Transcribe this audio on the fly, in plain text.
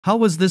How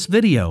was this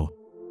video?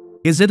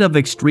 Is it of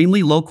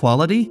extremely low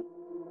quality?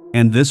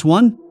 And this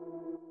one?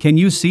 Can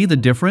you see the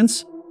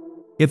difference?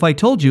 If I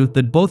told you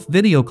that both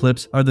video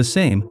clips are the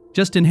same,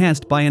 just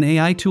enhanced by an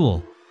AI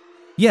tool.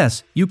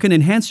 Yes, you can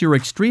enhance your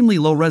extremely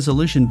low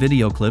resolution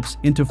video clips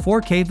into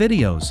 4K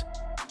videos.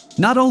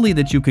 Not only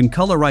that, you can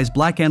colorize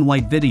black and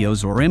white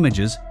videos or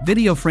images,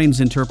 video frames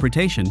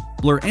interpretation,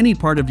 blur any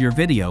part of your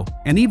video,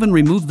 and even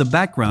remove the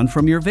background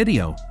from your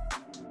video.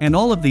 And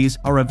all of these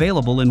are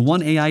available in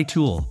one AI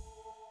tool.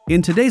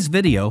 In today's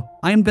video,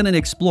 I am going to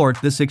explore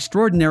this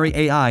extraordinary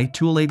AI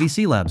tool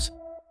AVClabs.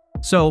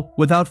 So,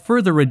 without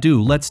further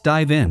ado, let's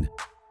dive in.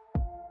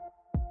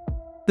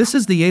 This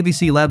is the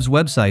AVClabs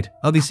website.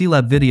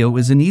 AVClab Video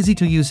is an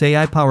easy-to-use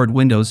AI-powered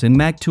Windows and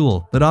Mac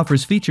tool that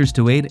offers features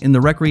to aid in the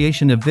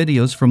recreation of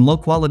videos, from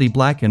low-quality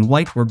black and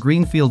white or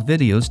green field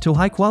videos to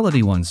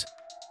high-quality ones.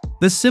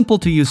 This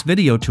simple-to-use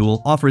video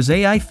tool offers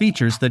AI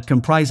features that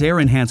comprise air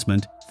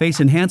enhancement, face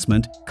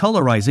enhancement,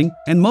 colorizing,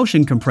 and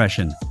motion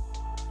compression.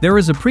 There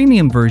is a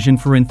premium version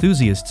for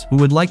enthusiasts who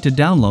would like to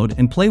download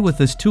and play with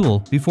this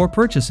tool before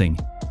purchasing.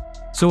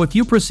 So if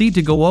you proceed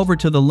to go over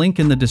to the link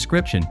in the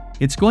description,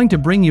 it's going to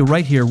bring you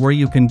right here where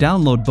you can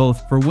download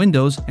both for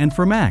Windows and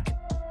for Mac.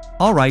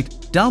 Alright,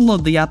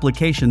 download the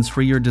applications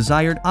for your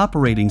desired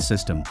operating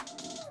system.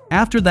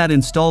 After that,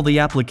 install the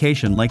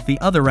application like the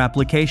other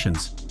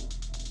applications.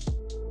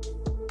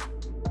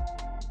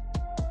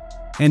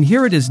 And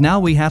here it is. Now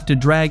we have to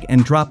drag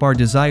and drop our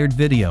desired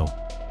video.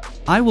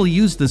 I will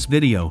use this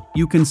video.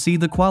 You can see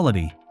the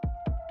quality.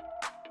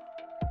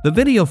 The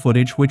video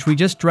footage which we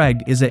just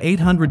dragged is a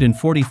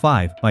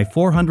 845 by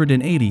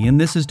 480, and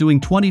this is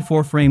doing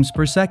 24 frames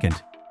per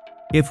second.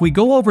 If we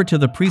go over to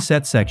the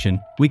preset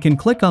section, we can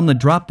click on the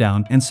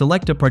drop-down and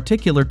select a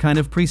particular kind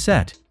of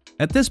preset.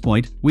 At this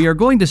point, we are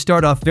going to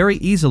start off very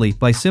easily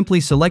by simply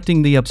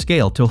selecting the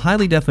upscale to high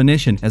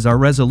definition as our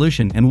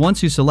resolution, and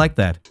once you select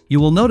that,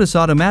 you will notice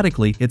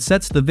automatically it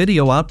sets the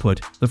video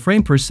output, the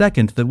frame per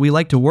second that we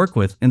like to work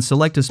with, and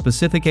select a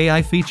specific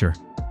AI feature.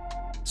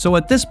 So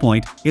at this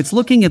point, it's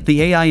looking at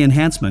the AI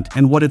enhancement,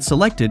 and what it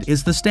selected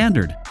is the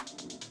standard.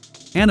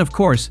 And of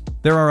course,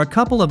 there are a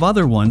couple of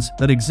other ones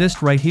that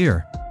exist right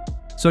here.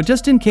 So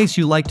just in case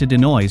you like to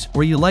denoise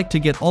or you like to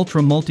get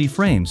ultra multi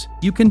frames,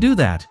 you can do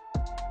that.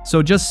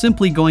 So just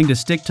simply going to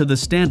stick to the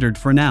standard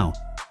for now.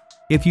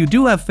 If you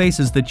do have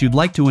faces that you'd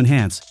like to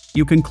enhance,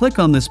 you can click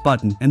on this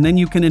button and then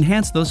you can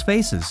enhance those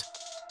faces.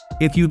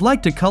 If you'd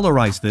like to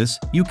colorize this,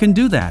 you can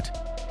do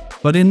that.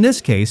 But in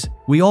this case,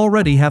 we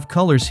already have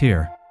colors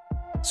here.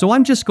 So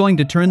I'm just going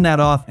to turn that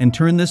off and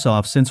turn this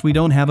off since we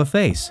don't have a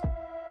face.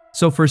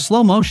 So for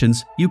slow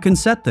motions, you can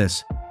set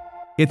this.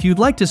 If you'd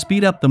like to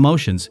speed up the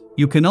motions,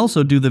 you can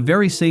also do the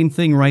very same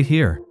thing right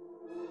here.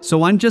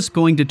 So I'm just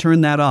going to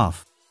turn that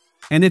off.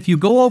 And if you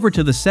go over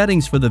to the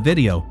settings for the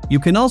video, you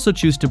can also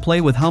choose to play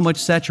with how much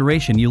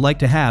saturation you like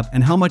to have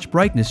and how much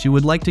brightness you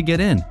would like to get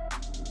in.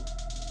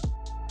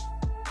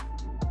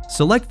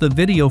 Select the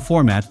video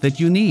format that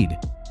you need.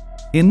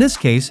 In this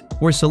case,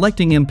 we're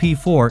selecting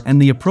MP4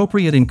 and the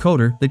appropriate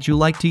encoder that you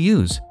like to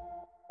use.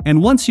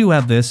 And once you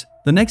have this,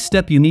 the next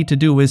step you need to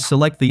do is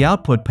select the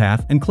output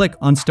path and click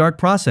on Start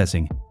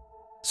Processing.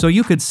 So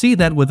you could see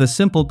that with a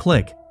simple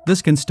click,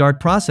 this can start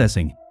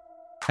processing.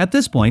 At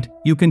this point,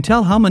 you can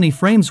tell how many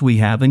frames we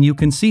have and you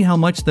can see how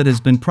much that has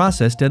been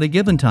processed at a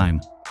given time.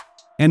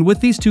 And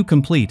with these two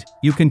complete,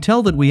 you can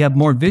tell that we have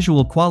more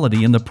visual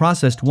quality in the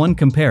processed one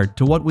compared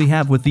to what we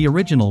have with the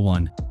original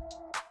one.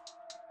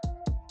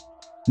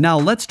 Now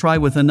let's try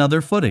with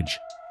another footage.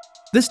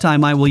 This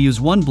time I will use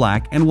one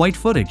black and white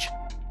footage.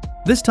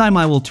 This time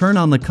I will turn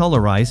on the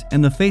colorize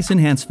and the face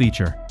enhance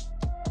feature.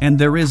 And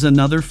there is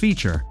another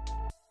feature.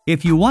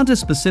 If you want a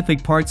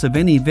specific parts of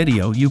any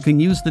video, you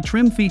can use the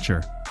trim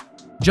feature.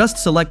 Just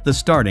select the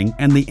starting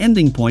and the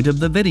ending point of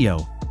the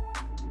video.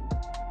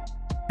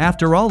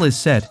 After all is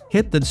set,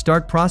 hit the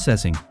start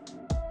processing.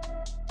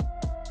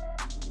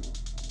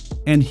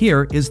 And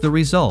here is the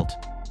result.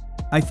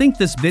 I think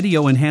this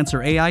video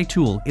enhancer AI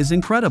tool is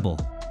incredible.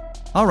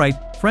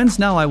 Alright, friends,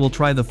 now I will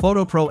try the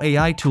Phot Pro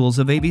AI tools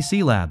of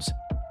AVClabs.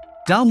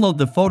 Download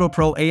the Phot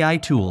Pro AI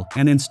tool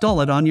and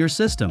install it on your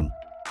system.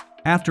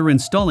 After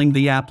installing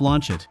the app,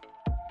 launch it.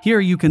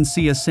 Here you can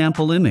see a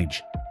sample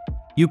image.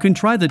 You can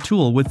try the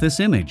tool with this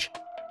image.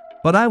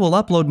 But I will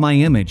upload my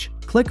image.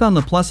 Click on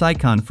the plus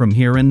icon from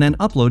here and then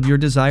upload your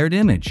desired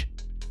image.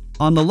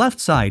 On the left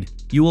side,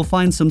 you will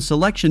find some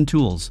selection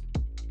tools.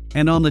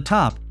 And on the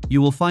top,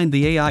 you will find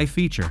the AI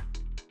feature.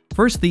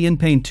 First, the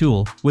in-paint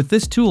tool. With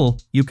this tool,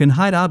 you can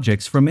hide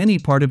objects from any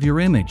part of your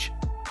image.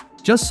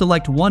 Just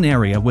select one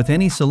area with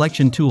any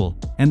selection tool,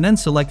 and then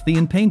select the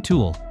in-paint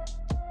tool.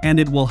 And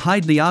it will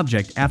hide the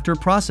object after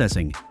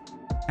processing.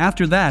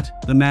 After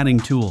that, the matting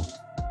tool.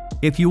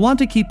 If you want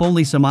to keep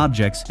only some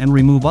objects and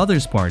remove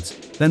others parts,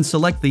 then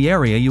select the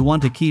area you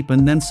want to keep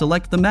and then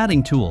select the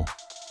matting tool.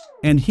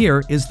 And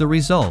here is the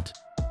result.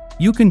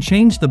 You can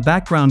change the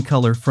background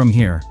color from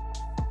here.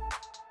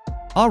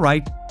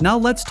 Alright, now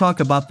let's talk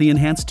about the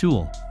Enhance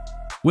tool.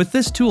 With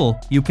this tool,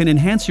 you can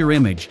enhance your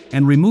image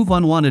and remove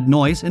unwanted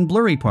noise and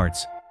blurry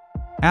parts.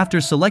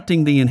 After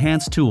selecting the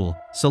Enhance tool,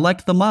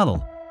 select the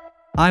model.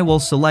 I will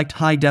select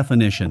High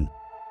Definition.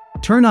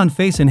 Turn on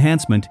Face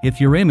Enhancement if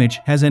your image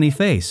has any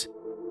face.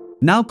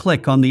 Now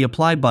click on the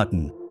Apply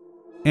button.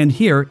 And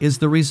here is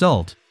the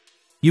result.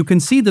 You can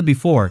see the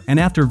before and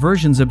after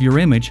versions of your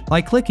image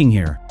by clicking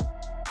here.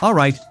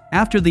 Alright,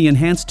 after the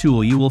Enhance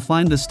tool you will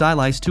find the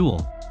Stylize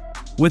tool.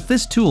 With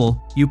this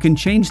tool, you can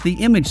change the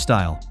image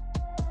style.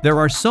 There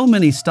are so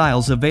many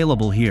styles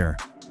available here.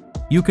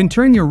 You can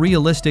turn your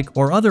realistic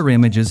or other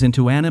images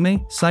into anime,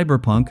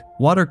 cyberpunk,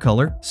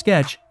 watercolor,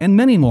 sketch, and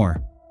many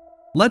more.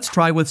 Let's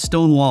try with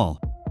stone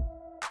wall.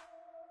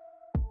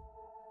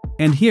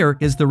 And here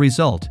is the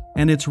result,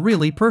 and it's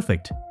really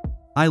perfect.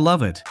 I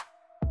love it.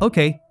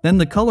 Okay, then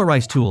the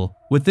Colorize tool.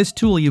 With this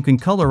tool you can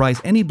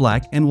colorize any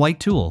black and white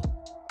tool.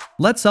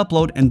 Let's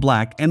upload an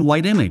black and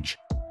white image.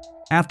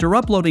 After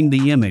uploading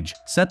the image,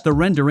 set the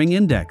rendering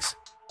index.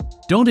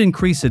 Don't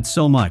increase it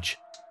so much.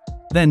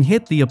 Then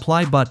hit the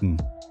Apply button.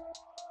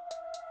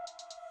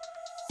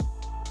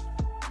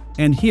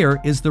 And here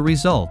is the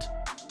result.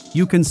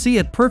 You can see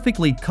it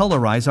perfectly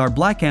colorize our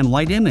black and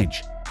white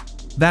image.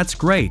 That's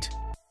great.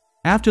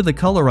 After the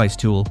Colorize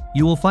tool,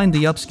 you will find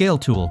the Upscale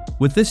tool.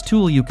 With this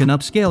tool you can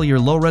upscale your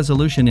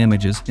low-resolution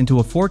images into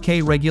a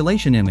 4K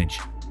regulation image.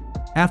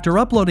 After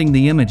uploading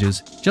the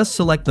images, just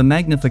select the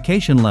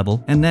magnification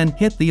level and then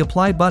hit the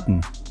Apply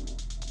button.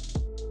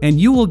 And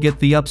you will get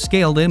the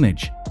upscaled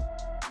image.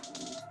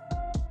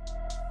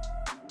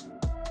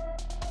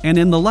 And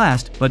in the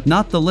last, but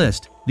not the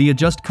least, the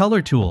Adjust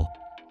Color tool.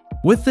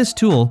 With this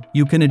tool,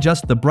 you can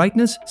adjust the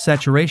brightness,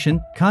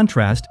 saturation,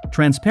 contrast,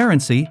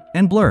 transparency,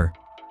 and blur.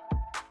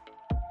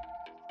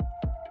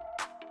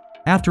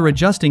 After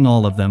adjusting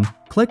all of them,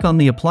 click on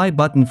the Apply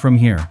button from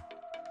here.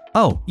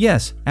 Oh,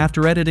 yes,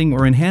 after editing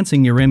or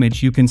enhancing your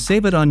image you can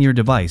save it on your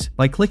device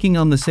by clicking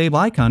on the Save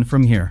icon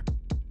from here.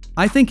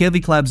 I think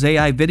AVClabs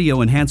AI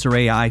Video Enhancer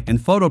AI and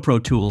Phot Pro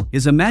tool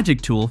is a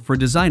magic tool for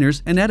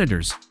designers and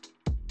editors.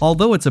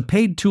 Although it's a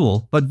paid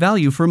tool, but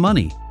value for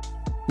money.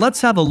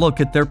 Let's have a look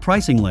at their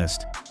pricing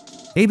list.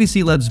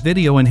 AVClabs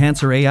Video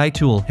Enhancer AI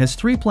tool has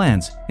 3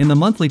 plans. In the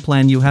monthly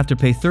plan you have to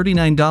pay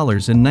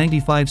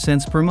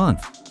 $39.95 per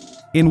month.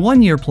 In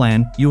 1-year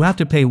plan, you have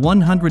to pay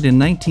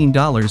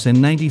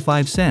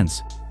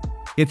 $119.95.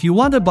 If you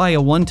want to buy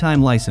a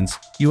one-time license,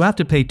 you have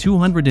to pay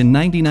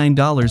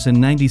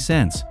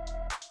 $299.90.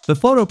 The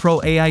Phot Pro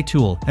AI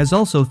tool has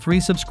also 3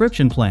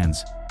 subscription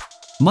plans: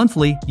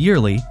 monthly,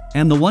 yearly,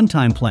 and the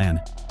one-time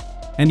plan.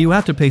 And you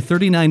have to pay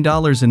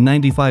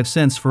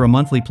 $39.95 for a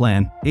monthly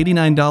plan,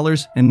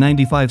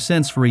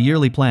 $89.95 for a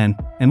yearly plan,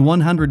 and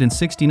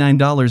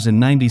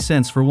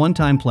 $169.90 for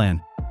one-time plan.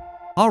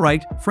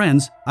 Alright,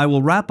 friends, I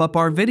will wrap up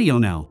our video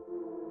now.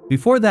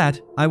 Before that,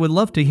 I would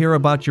love to hear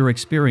about your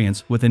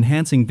experience with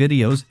enhancing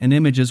videos and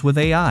images with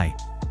AI.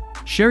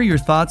 Share your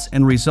thoughts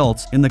and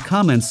results in the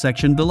comments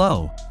section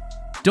below.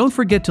 Don't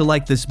forget to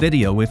like this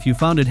video if you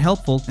found it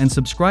helpful and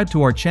subscribe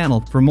to our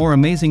channel for more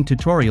amazing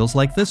tutorials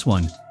like this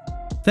one.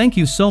 Thank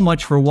you so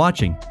much for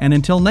watching, and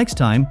until next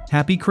time,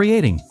 happy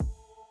creating!